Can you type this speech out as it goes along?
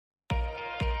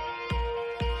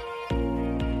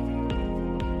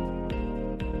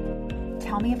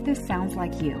Tell me if this sounds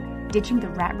like you. Ditching the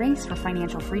rat race for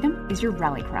financial freedom is your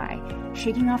rally cry.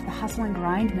 Shaking off the hustle and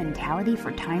grind mentality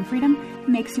for time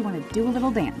freedom makes you want to do a little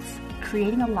dance.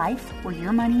 Creating a life where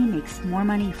your money makes more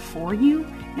money for you,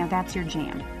 now that's your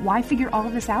jam. Why figure all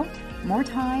of this out? More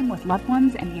time with loved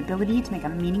ones and the ability to make a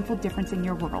meaningful difference in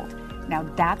your world. Now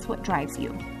that's what drives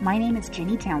you. My name is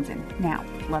Jenny Townsend. Now,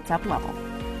 let's up level.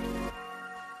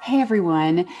 Hey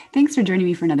everyone, thanks for joining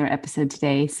me for another episode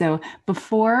today. So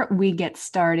before we get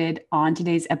started on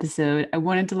today's episode, I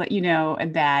wanted to let you know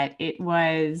that it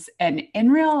was an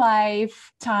in real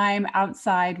life time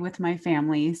outside with my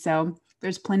family. So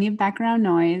there's plenty of background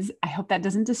noise. I hope that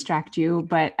doesn't distract you.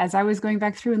 But as I was going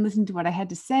back through and listening to what I had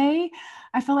to say,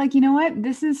 I felt like, you know what,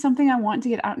 this is something I want to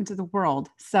get out into the world.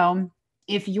 So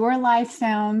if your life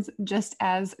sounds just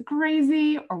as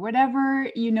crazy or whatever,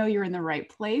 you know you're in the right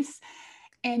place.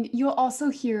 And you'll also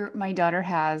hear my daughter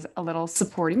has a little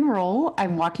supporting role.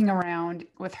 I'm walking around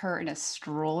with her in a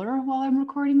stroller while I'm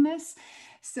recording this.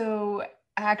 So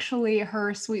actually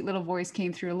her sweet little voice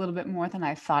came through a little bit more than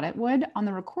I thought it would on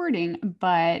the recording.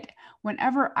 But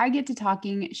whenever I get to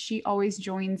talking, she always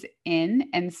joins in.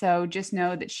 And so just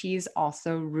know that she's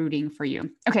also rooting for you.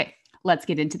 Okay, let's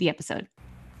get into the episode.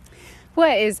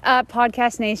 What is up,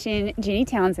 Podcast Nation? Jenny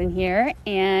Townsend here,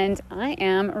 and I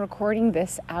am recording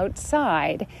this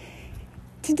outside.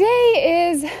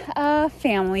 Today is a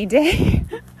family day.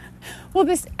 Well,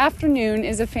 this afternoon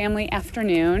is a family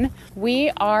afternoon.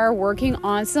 We are working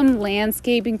on some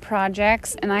landscaping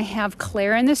projects, and I have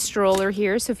Claire in the stroller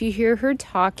here, so if you hear her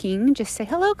talking, just say,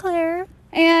 hello, Claire.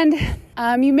 And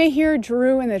you may hear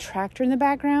Drew and the tractor in the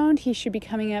background. He should be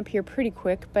coming up here pretty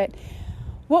quick, but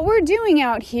what we're doing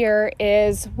out here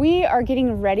is we are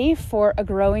getting ready for a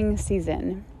growing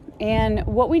season. And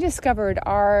what we discovered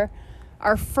our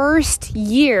first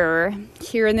year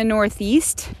here in the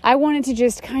Northeast, I wanted to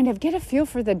just kind of get a feel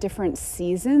for the different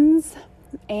seasons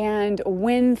and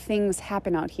when things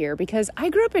happen out here. Because I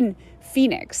grew up in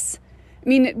Phoenix. I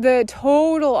mean, the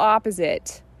total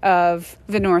opposite of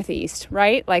the Northeast,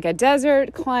 right? Like a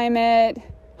desert climate,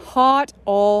 hot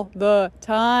all the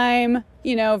time,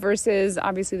 you know, versus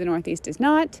obviously the Northeast is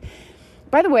not.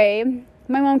 By the way,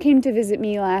 my mom came to visit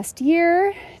me last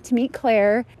year to meet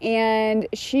Claire, and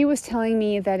she was telling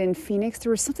me that in Phoenix, there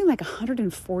was something like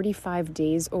 145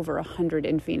 days over 100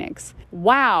 in Phoenix.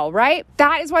 Wow, right?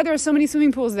 That is why there are so many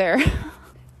swimming pools there.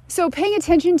 So paying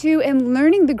attention to and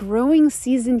learning the growing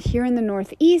season here in the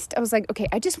Northeast, I was like, okay,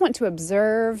 I just want to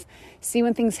observe, see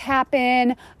when things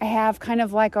happen. I have kind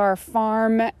of like our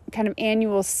farm kind of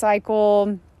annual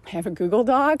cycle. I have a Google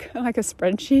Doc, like a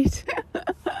spreadsheet.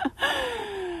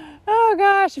 Oh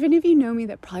gosh, if any of you know me,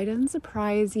 that probably doesn't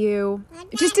surprise you.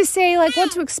 Just to say like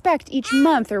what to expect each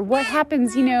month or what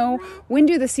happens, you know, when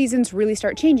do the seasons really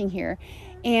start changing here?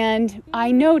 And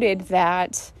I noted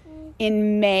that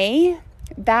in May,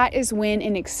 that is when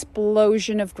an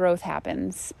explosion of growth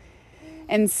happens.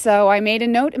 And so I made a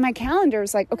note in my calendar. It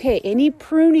was like, okay, any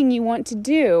pruning you want to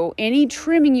do, any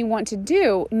trimming you want to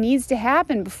do needs to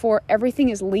happen before everything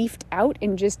is leafed out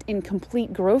and just in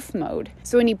complete growth mode.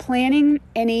 So any planning,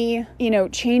 any,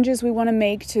 changes we want to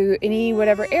make to any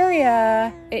whatever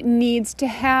area, it needs to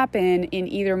happen in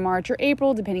either March or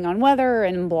April, depending on weather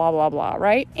and blah, blah, blah,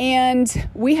 right? And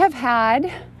we have had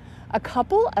a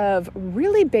couple of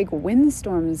really big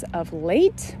windstorms of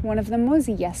late. One of them was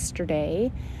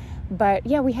yesterday. But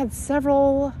yeah, we had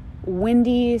several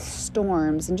windy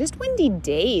storms and just windy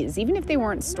days, even if they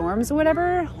weren't storms or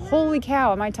whatever. Holy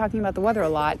cow, am I talking about the weather a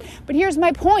lot? But here's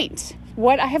my point.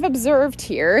 What I have observed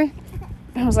here,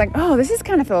 I was like, oh, this is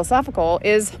kind of philosophical,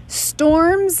 is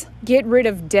storms get rid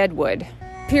of deadwood,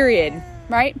 period,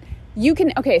 right? You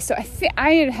can, okay, so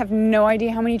I have no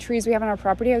idea how many trees we have on our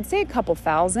property. I would say a couple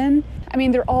thousand. I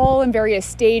mean, they're all in various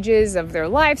stages of their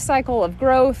life cycle of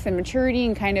growth and maturity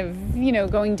and kind of,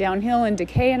 going downhill and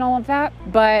decay and all of that.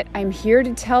 But I'm here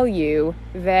to tell you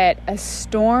that a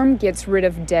storm gets rid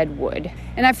of dead wood.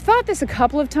 And I've thought this a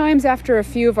couple of times after a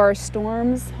few of our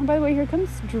storms. Oh, by the way, here comes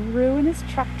Drew and his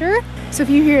tractor. So if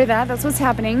you hear that, that's what's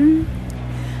happening.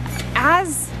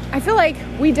 I feel like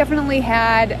we definitely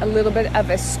had a little bit of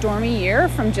a stormy year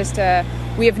from just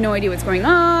we have no idea what's going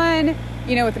on,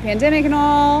 with the pandemic and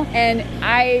all. And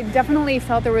I definitely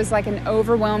felt there was like an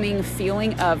overwhelming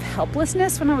feeling of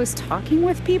helplessness when I was talking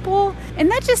with people.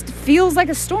 And that just feels like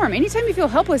a storm. Anytime you feel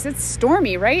helpless, it's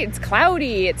stormy, right? It's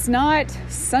cloudy. It's not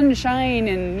sunshine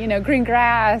and, green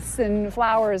grass and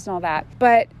flowers and all that.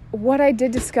 But what I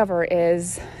did discover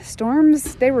is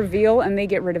storms, they reveal and they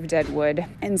get rid of dead wood.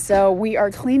 And so we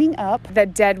are cleaning up the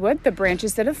dead wood, the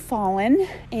branches that have fallen,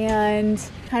 and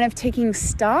kind of taking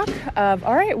stock of,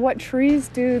 all right, what trees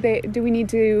do we need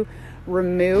to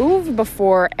remove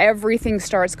before everything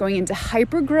starts going into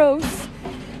hyper growth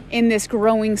in this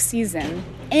growing season.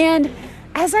 And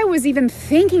as I was even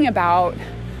thinking about,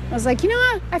 I was like, you know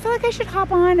what? I feel like I should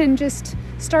hop on and just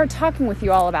start talking with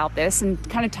you all about this and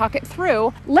kind of talk it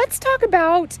through. Let's talk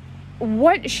about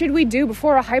what should we do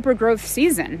before a hyper growth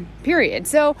season, period.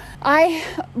 So I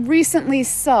recently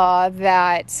saw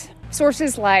that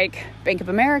sources like Bank of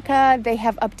America, they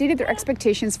have updated their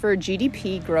expectations for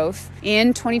GDP growth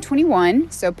in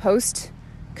 2021. So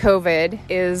post-COVID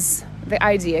is the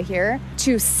idea here,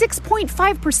 to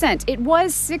 6.5%. It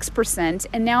was 6%,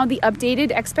 and now the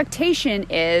updated expectation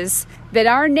is that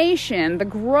our nation, the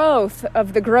growth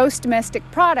of the gross domestic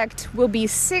product, will be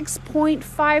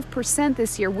 6.5%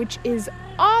 this year, which is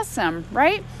awesome,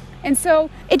 right? And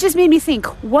so it just made me think,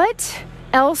 what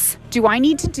else do I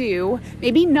need to do?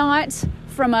 Maybe not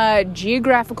from a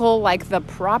geographical, like the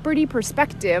property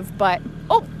perspective, but,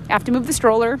 I have to move the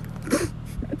stroller.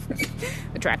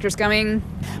 The tractor's coming.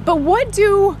 But what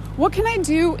can I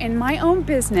do in my own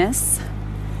business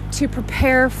to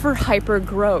prepare for hyper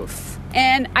growth?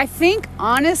 And I think,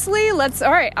 honestly,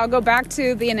 I'll go back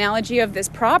to the analogy of this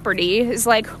property. Is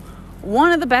like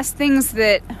one of the best things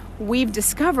that we've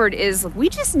discovered is we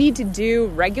just need to do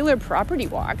regular property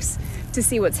walks to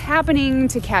see what's happening,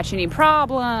 to catch any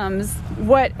problems,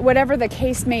 whatever the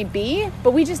case may be.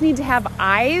 But we just need to have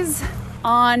eyes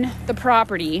on the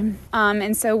property.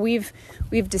 And so we've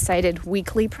decided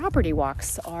weekly property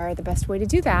walks are the best way to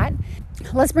do that.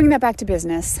 Let's bring that back to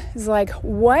business. It's like,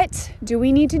 what do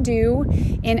we need to do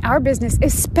in our business,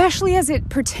 especially as it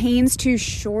pertains to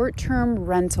short-term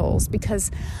rentals? Because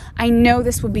I know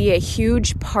this will be a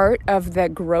huge part of the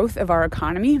growth of our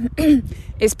economy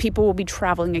is people will be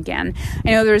traveling again.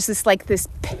 I know there's this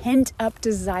pent-up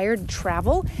desire to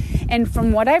travel. And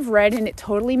from what I've read, and it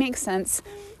totally makes sense,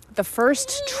 the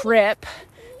first trip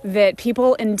that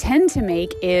people intend to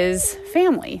make is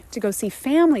family, to go see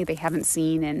family they haven't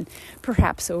seen in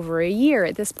perhaps over a year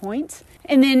at this point.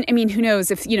 And then, who knows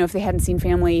if they hadn't seen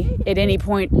family at any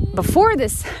point before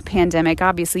this pandemic,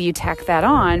 obviously you tack that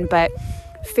on, but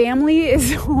family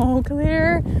is all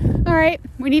clear. All right,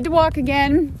 we need to walk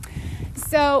again.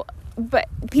 So, but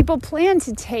people plan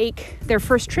to take their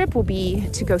first trip will be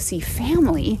to go see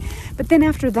family. But then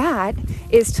after that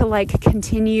is to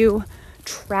continue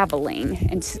traveling.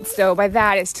 And so by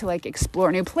that is to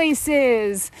explore new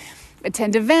places,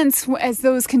 attend events as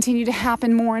those continue to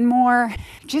happen more and more,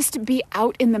 just be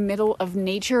out in the middle of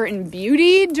nature and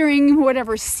beauty during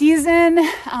whatever season,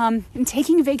 and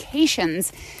taking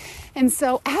vacations. And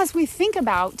so as we think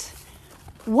about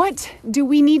what do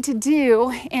we need to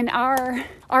do in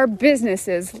our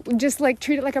businesses, just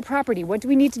treat it like a property. What do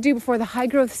we need to do before the high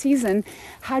growth season?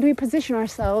 How do we position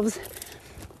ourselves?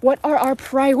 What are our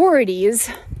priorities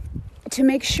to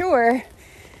make sure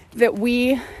that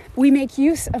we make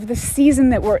use of the season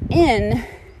that we're in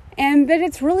and that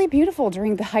it's really beautiful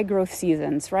during the high growth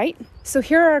seasons, right? So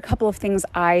here are a couple of things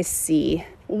I see.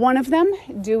 One of them,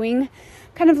 doing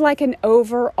kind of like an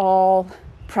overall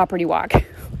property walk.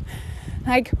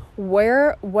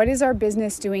 What is our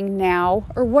business doing now?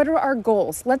 Or what are our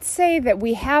goals? Let's say that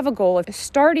we have a goal of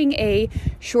starting a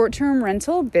short-term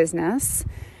rental business,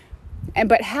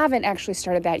 but haven't actually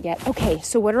started that yet. Okay,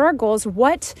 so what are our goals?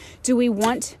 What do we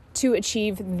want to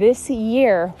achieve this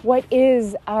year? What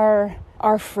is our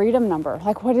freedom number?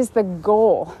 What is the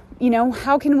goal?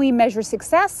 How can we measure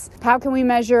success? How can we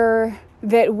measure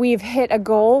that we've hit a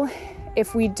goal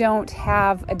if we don't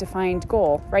have a defined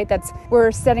goal, right?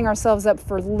 We're setting ourselves up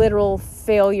for literal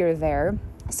failure there.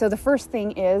 So the first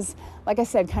thing is, like I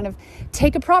said, kind of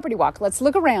take a property walk. Let's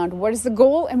look around. What is the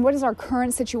goal and what is our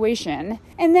current situation?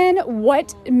 And then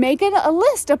make it a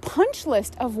list, a punch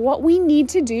list of what we need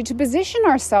to do to position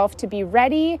ourselves to be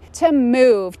ready to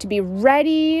move, to be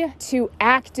ready to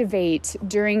activate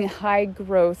during high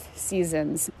growth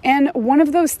seasons. And one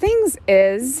of those things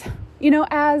is,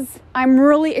 as I'm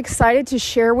really excited to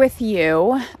share with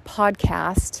you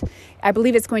podcast, I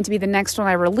believe it's going to be the next one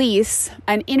I release,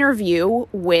 an interview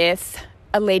with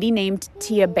a lady named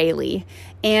Tia Bailey.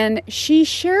 And she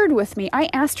shared with me, I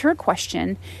asked her a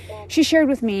question. She shared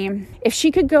with me if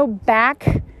she could go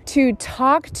back to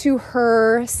talk to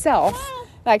herself,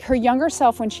 like her younger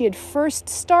self when she had first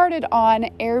started on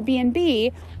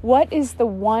Airbnb, what is the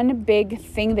one big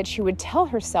thing that she would tell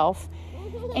herself?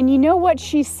 And you know what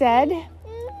she said?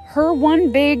 her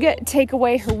one big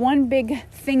takeaway, her one big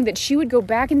thing that she would go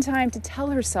back in time to tell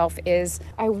herself is,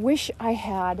 I wish I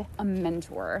had a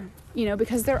mentor.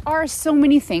 Because there are so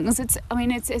many things. It's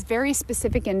a very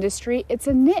specific industry. It's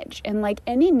a niche. And like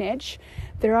any niche,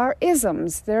 there are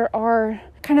isms. There are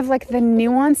kind of like the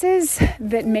nuances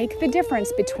that make the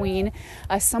difference between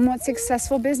a somewhat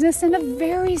successful business and a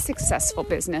very successful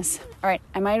business. All right,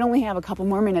 I might only have a couple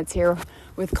more minutes here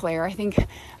with Claire. I think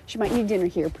she might need dinner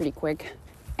here pretty quick.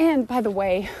 And by the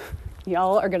way,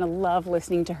 y'all are going to love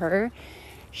listening to her.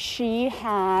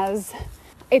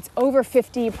 It's over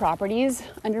 50 properties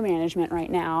under management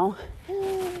right now,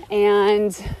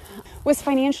 and was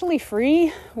financially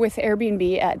free with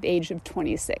Airbnb at the age of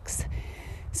 26.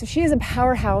 So she is a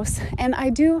powerhouse, and I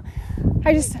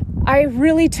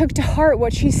really took to heart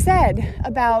what she said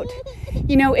about,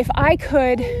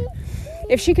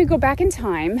 if she could go back in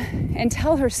time and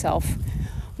tell herself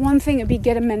one thing, it'd be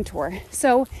get a mentor.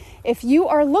 So if you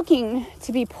are looking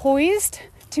to be poised,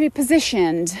 to be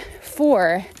positioned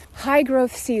for high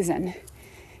growth season,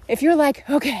 if you're like,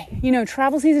 okay,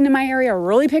 travel season in my area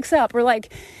really picks up, or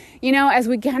like, as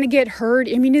we kind of get herd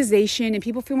immunization and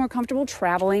people feel more comfortable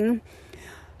traveling,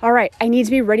 all right, I need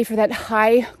to be ready for that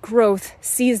high growth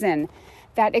season,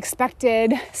 that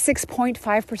expected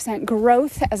 6.5%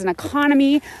 growth as an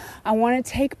economy. I want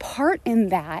to take part in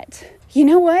that. You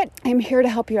know what? I'm here to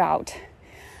help you out.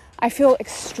 I feel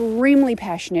extremely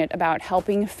passionate about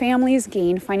helping families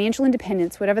gain financial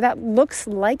independence, whatever that looks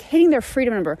like, hitting their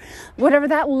freedom number, whatever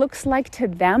that looks like to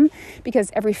them, because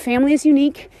every family is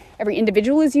unique, every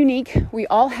individual is unique. We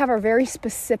all have our very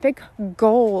specific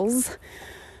goals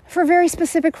for very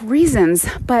specific reasons,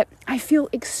 but I feel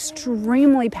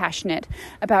extremely passionate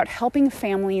about helping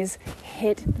families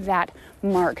hit that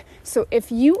mark. So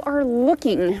if you are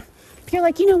looking, if you're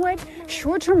like,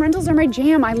 short-term rentals are my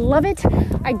jam, I love it,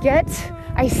 I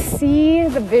see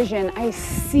the vision, I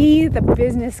see the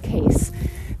business case.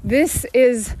 This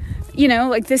is,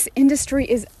 this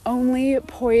industry is only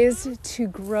poised to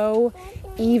grow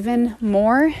even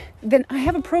more, then I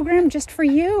have a program just for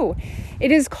you.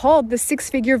 It is called the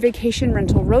 6-Figure Vacation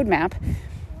Rental Roadmap: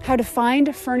 How to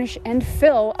Find, Furnish, and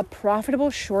Fill a Profitable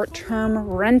Short-Term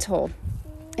Rental.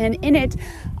 And in it,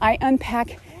 I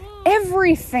unpack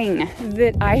everything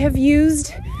that I have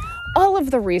used, all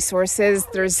of the resources.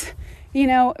 There's,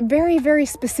 very, very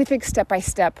specific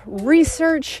step-by-step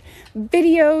research,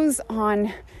 videos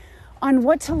on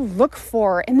what to look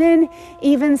for, and then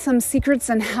even some secrets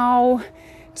on how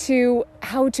to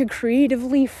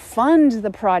creatively fund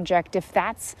the project if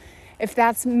that's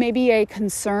maybe a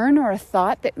concern or a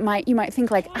thought that you might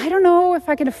think like, I don't know if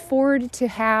I can afford to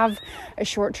have a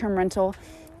short-term rental.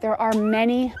 There are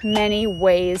many, many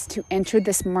ways to enter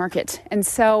this market. And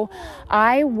so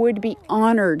I would be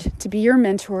honored to be your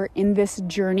mentor in this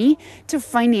journey to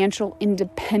financial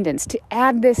independence, to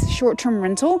add this short-term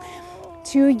rental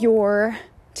to your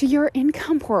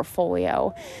income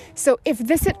portfolio. So if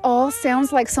this at all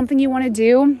sounds like something you want to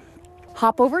do,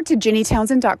 hop over to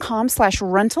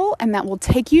JennyTownsend.com/rental, and that will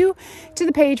take you to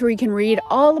the page where you can read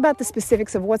all about the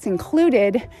specifics of what's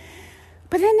included.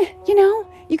 But then,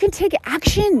 you can take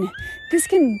action. This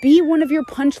can be one of your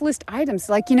punch list items.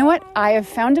 Like, I have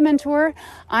found a mentor.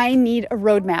 I need a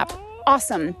roadmap.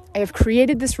 Awesome. I have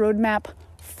created this roadmap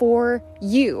for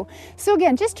you. So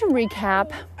again, just to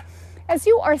recap, as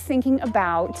you are thinking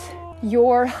about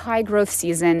your high growth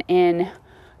season in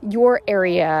your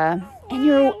area and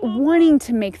you're wanting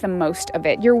to make the most of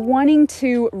it, you're wanting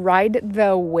to ride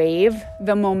the wave,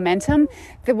 the momentum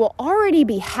that will already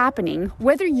be happening,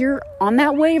 whether you're on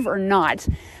that wave or not,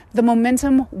 the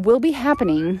momentum will be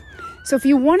happening. So if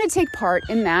you want to take part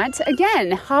in that,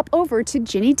 again, hop over to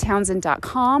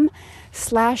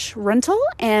JennyTownsend.com/rental,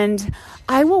 and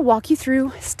I will walk you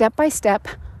through step by step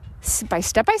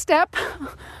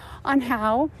on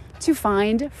how to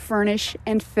find, furnish,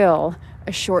 and fill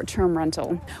a short-term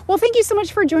rental. Well, thank you so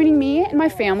much for joining me and my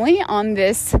family on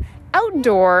this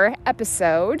outdoor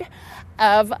episode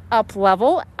of Up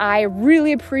Level. I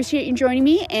really appreciate you joining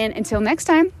me, and until next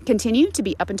time, continue to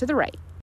be up and to the right.